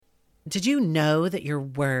Did you know that your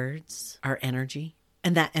words are energy?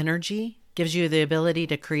 And that energy gives you the ability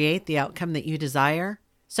to create the outcome that you desire?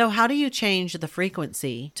 So how do you change the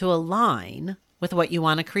frequency to align with what you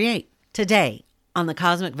want to create? Today on the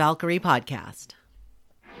Cosmic Valkyrie podcast.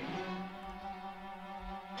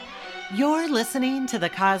 You're listening to the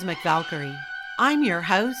Cosmic Valkyrie. I'm your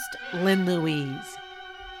host, Lynn Louise.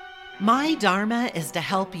 My dharma is to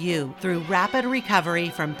help you through rapid recovery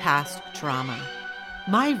from past trauma.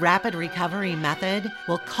 My rapid recovery method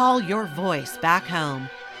will call your voice back home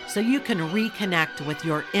so you can reconnect with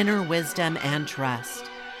your inner wisdom and trust,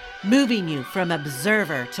 moving you from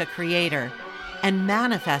observer to creator and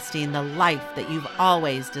manifesting the life that you've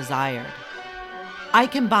always desired. I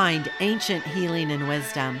combined ancient healing and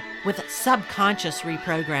wisdom with subconscious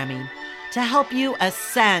reprogramming to help you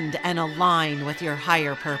ascend and align with your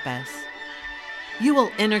higher purpose. You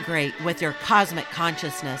will integrate with your cosmic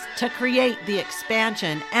consciousness to create the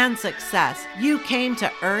expansion and success you came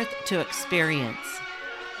to Earth to experience.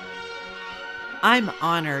 I'm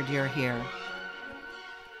honored you're here.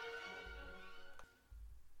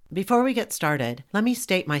 Before we get started, let me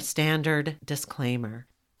state my standard disclaimer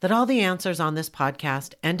that all the answers on this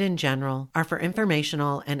podcast and in general are for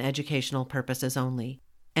informational and educational purposes only,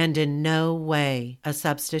 and in no way a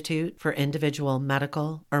substitute for individual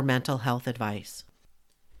medical or mental health advice.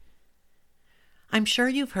 I'm sure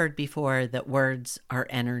you've heard before that words are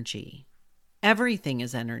energy. Everything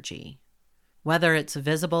is energy, whether it's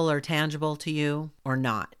visible or tangible to you or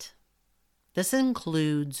not. This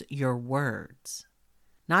includes your words,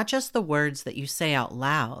 not just the words that you say out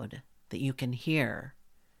loud that you can hear,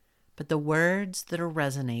 but the words that are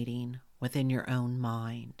resonating within your own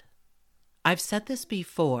mind. I've said this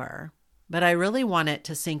before, but I really want it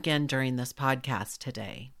to sink in during this podcast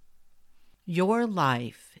today. Your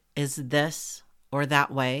life is this or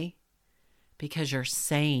that way because you're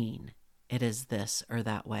saying it is this or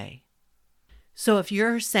that way. So if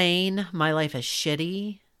you're saying my life is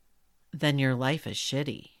shitty, then your life is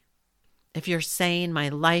shitty. If you're saying my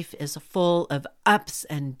life is full of ups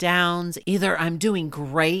and downs, either I'm doing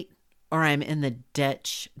great or I'm in the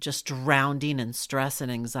ditch just drowning in stress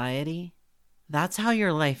and anxiety, that's how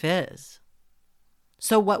your life is.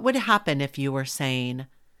 So what would happen if you were saying,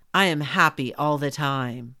 I am happy all the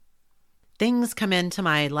time? Things come into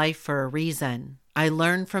my life for a reason. I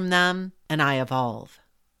learn from them and I evolve.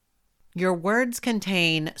 Your words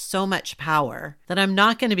contain so much power that I'm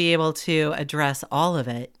not going to be able to address all of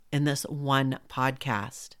it in this one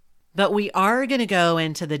podcast. But we are going to go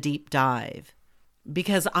into the deep dive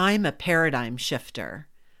because I'm a paradigm shifter.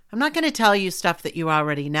 I'm not going to tell you stuff that you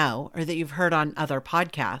already know or that you've heard on other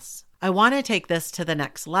podcasts. I want to take this to the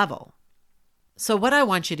next level. So what I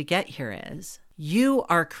want you to get here is you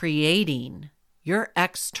are creating your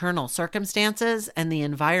external circumstances and the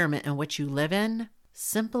environment in which you live in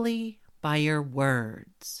simply by your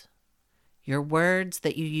words. Your words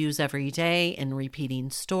that you use every day in repeating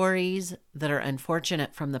stories that are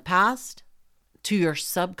unfortunate from the past to your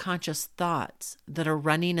subconscious thoughts that are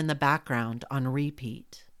running in the background on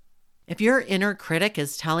repeat. If your inner critic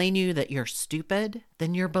is telling you that you're stupid,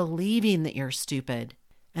 then you're believing that you're stupid,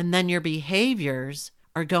 and then your behaviors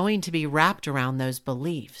are going to be wrapped around those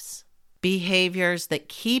beliefs. Behaviors that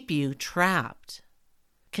keep you trapped,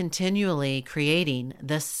 continually creating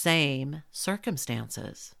the same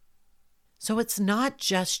circumstances. So it's not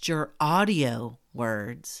just your audio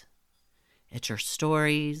words. It's your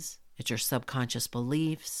stories, it's your subconscious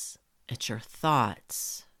beliefs, it's your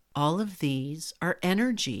thoughts. All of these are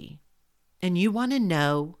energy. And you want to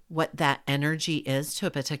know what that energy is to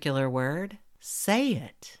a particular word? Say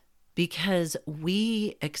it. Because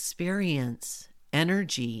we experience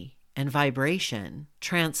energy and vibration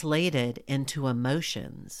translated into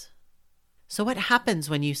emotions. So what happens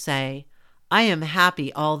when you say, I am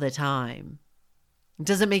happy all the time?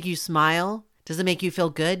 Does it make you smile? Does it make you feel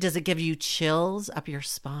good? Does it give you chills up your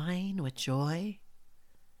spine with joy?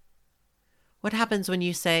 What happens when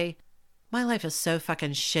you say, my life is so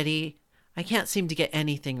fucking shitty, I can't seem to get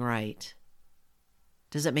anything right?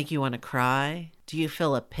 Does it make you want to cry? Do you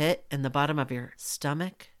feel a pit in the bottom of your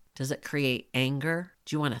stomach? Does it create anger?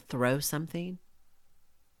 Do you want to throw something?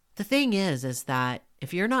 The thing is that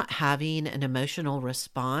if you're not having an emotional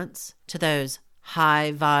response to those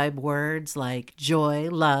high vibe words like joy,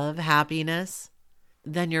 love, happiness,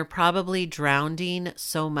 then you're probably drowning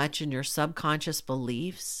so much in your subconscious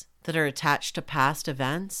beliefs that are attached to past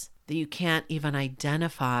events that you can't even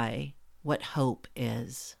identify what hope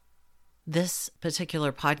is. This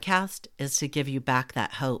particular podcast is to give you back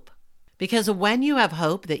that hope. Because when you have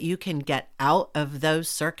hope that you can get out of those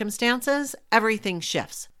circumstances, everything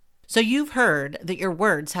shifts. So you've heard that your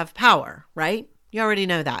words have power, right? You already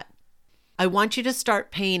know that. I want you to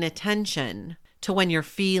start paying attention to when you're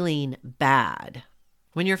feeling bad.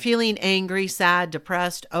 When you're feeling angry, sad,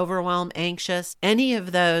 depressed, overwhelmed, anxious, any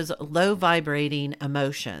of those low vibrating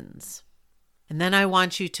emotions. And then I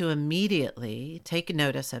want you to immediately take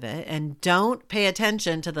notice of it and don't pay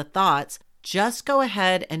attention to the thoughts. Just go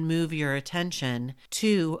ahead and move your attention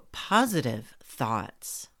to positive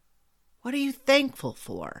thoughts. What are you thankful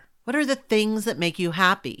for? What are the things that make you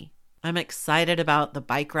happy? I'm excited about the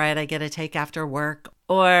bike ride I get to take after work,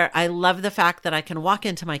 or I love the fact that I can walk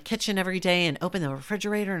into my kitchen every day and open the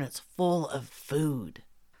refrigerator and it's full of food.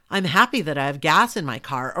 I'm happy that I have gas in my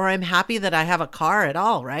car, or I'm happy that I have a car at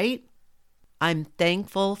all, right? I'm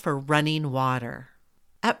thankful for running water.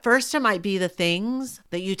 At first, it might be the things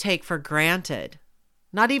that you take for granted,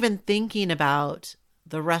 not even thinking about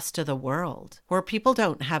the rest of the world, where people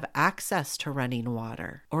don't have access to running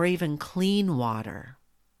water or even clean water.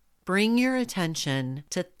 Bring your attention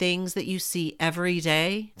to things that you see every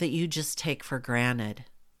day that you just take for granted.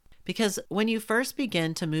 Because when you first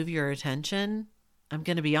begin to move your attention, I'm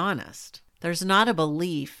going to be honest, there's not a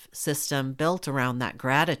belief system built around that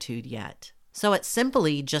gratitude yet. So it's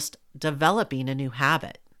simply just developing a new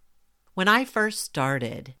habit. When I first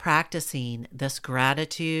started practicing this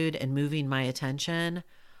gratitude and moving my attention,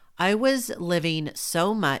 I was living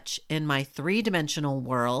so much in my three-dimensional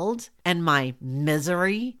world and my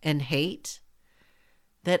misery and hate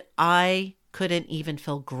that I couldn't even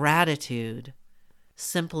feel gratitude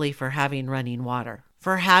simply for having running water,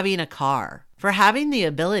 for having a car, for having the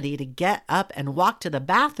ability to get up and walk to the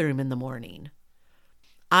bathroom in the morning.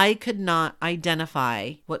 I could not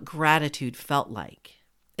identify what gratitude felt like.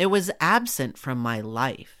 It was absent from my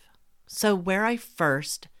life. So where I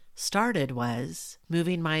first started was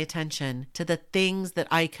moving my attention to the things that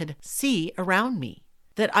I could see around me,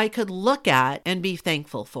 that I could look at and be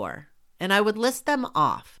thankful for. And I would list them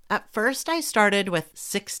off. At first, I started with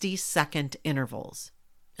 60-second intervals.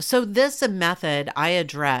 So this method I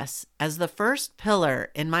address as the first pillar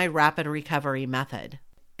in my rapid recovery method.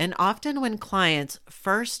 And often when clients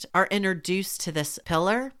first are introduced to this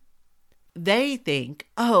pillar, they think,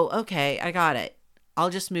 oh, okay, I got it. I'll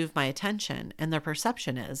just move my attention. And their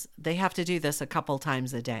perception is they have to do this a couple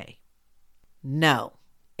times a day. No,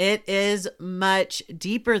 it is much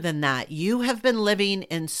deeper than that. You have been living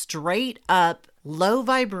in straight up, low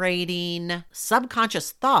vibrating,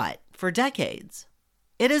 subconscious thought for decades.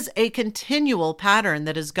 It is a continual pattern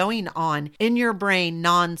that is going on in your brain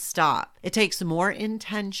nonstop. It takes more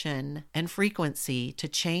intention and frequency to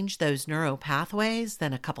change those neural pathways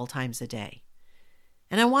than a couple times a day.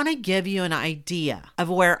 And I want to give you an idea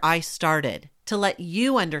of where I started to let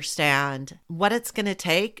you understand what it's going to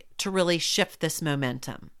take to really shift this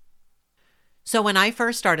momentum. So when I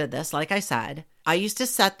first started this, like I said, I used to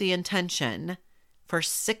set the intention for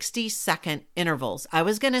 60-second intervals. I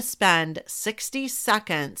was going to spend 60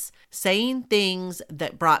 seconds saying things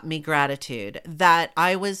that brought me gratitude, that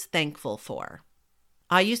I was thankful for.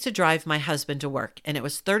 I used to drive my husband to work, and it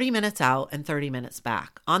was 30 minutes out and 30 minutes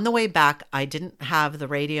back. On the way back, I didn't have the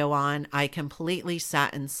radio on. I completely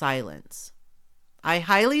sat in silence. I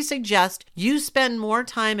highly suggest you spend more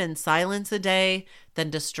time in silence a day than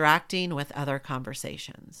distracting with other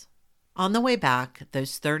conversations. On the way back,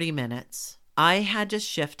 those 30 minutes, I had to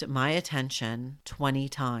shift my attention 20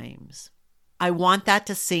 times. I want that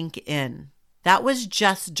to sink in. That was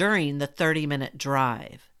just during the 30-minute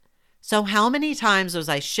drive. So how many times was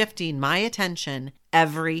I shifting my attention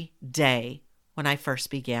every day when I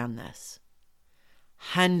first began this?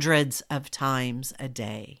 Hundreds of times a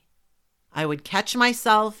day. I would catch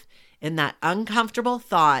myself in that uncomfortable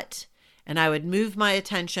thought and I would move my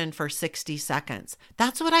attention for 60 seconds.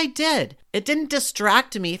 That's what I did. It didn't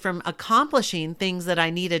distract me from accomplishing things that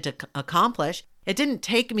I needed to accomplish. It didn't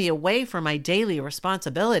take me away from my daily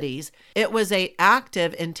responsibilities. It was an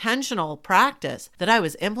active, intentional practice that I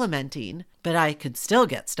was implementing, but I could still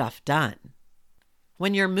get stuff done.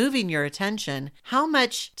 When you're moving your attention, how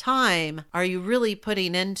much time are you really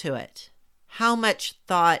putting into it? How much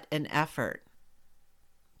thought and effort?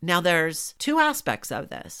 Now, there's two aspects of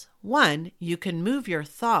this. One, you can move your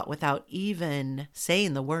thought without even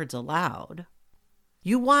saying the words aloud.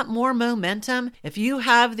 You want more momentum? If you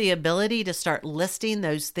have the ability to start listing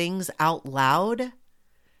those things out loud,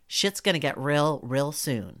 shit's going to get real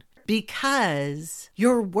soon. Because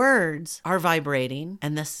your words are vibrating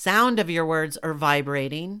and the sound of your words are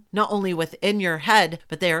vibrating, not only within your head,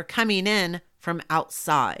 but they are coming in from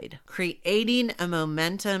outside, creating a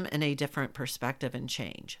momentum and a different perspective and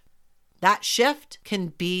change. That shift can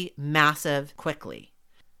be massive quickly.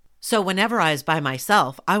 So whenever I was by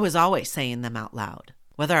myself, I was always saying them out loud.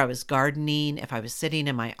 Whether I was gardening, if I was sitting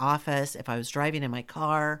in my office, if I was driving in my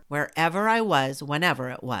car, wherever I was, whenever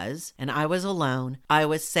it was, and I was alone, I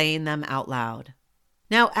was saying them out loud.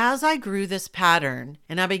 Now, as I grew this pattern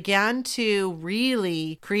and I began to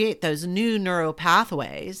really create those new neural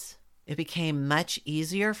pathways, it became much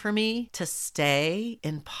easier for me to stay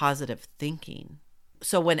in positive thinking.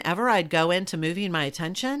 So whenever I'd go into moving my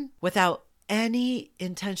attention, without any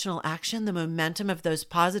intentional action, the momentum of those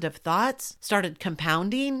positive thoughts started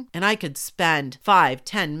compounding, and I could spend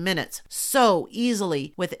 5-10 minutes so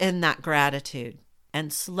easily within that gratitude.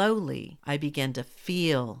 And slowly, I began to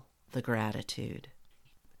feel the gratitude.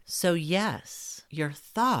 So yes, your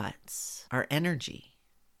thoughts are energy.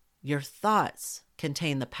 Your thoughts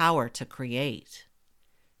contain the power to create.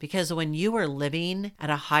 Because when you are living at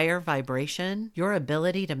a higher vibration, your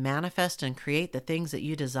ability to manifest and create the things that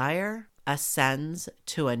you desire ascends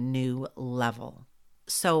to a new level.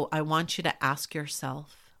 So I want you to ask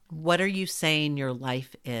yourself, what are you saying your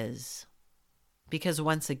life is? Because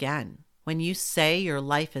once again, when you say your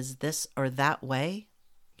life is this or that way,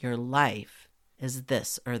 your life is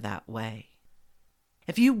this or that way.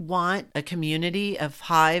 If you want a community of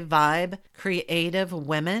high vibe, creative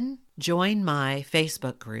women, join my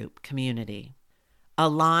Facebook group community,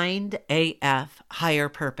 Aligned AF Higher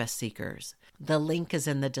Purpose Seekers. The link is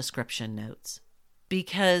in the description notes.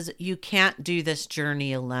 Because you can't do this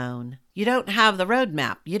journey alone. You don't have the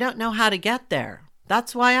roadmap. You don't know how to get there.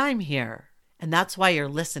 That's why I'm here. And that's why you're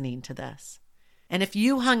listening to this. And if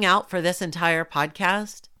you hung out for this entire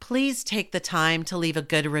podcast, please take the time to leave a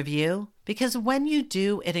good review, because when you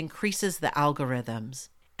do, it increases the algorithms.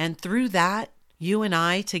 And through that, you and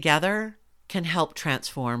I together can help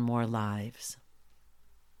transform more lives.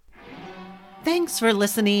 Thanks for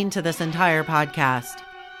listening to this entire podcast.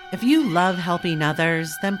 If you love helping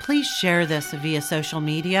others, then please share this via social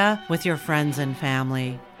media with your friends and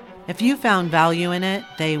family. If you found value in it,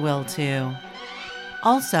 they will too.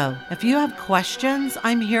 Also, if you have questions,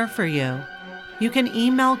 I'm here for you. You can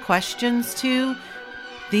email questions to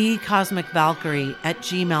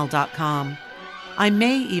thecosmicvalkyrie@gmail.com. I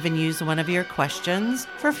may even use one of your questions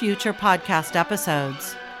for future podcast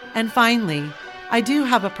episodes. And finally, I do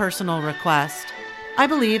have a personal request. I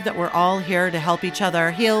believe that we're all here to help each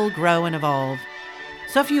other heal, grow, and evolve.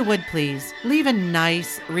 So if you would please leave a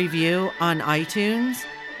nice review on iTunes,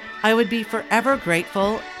 I would be forever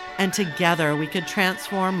grateful, and together we could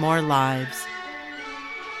transform more lives.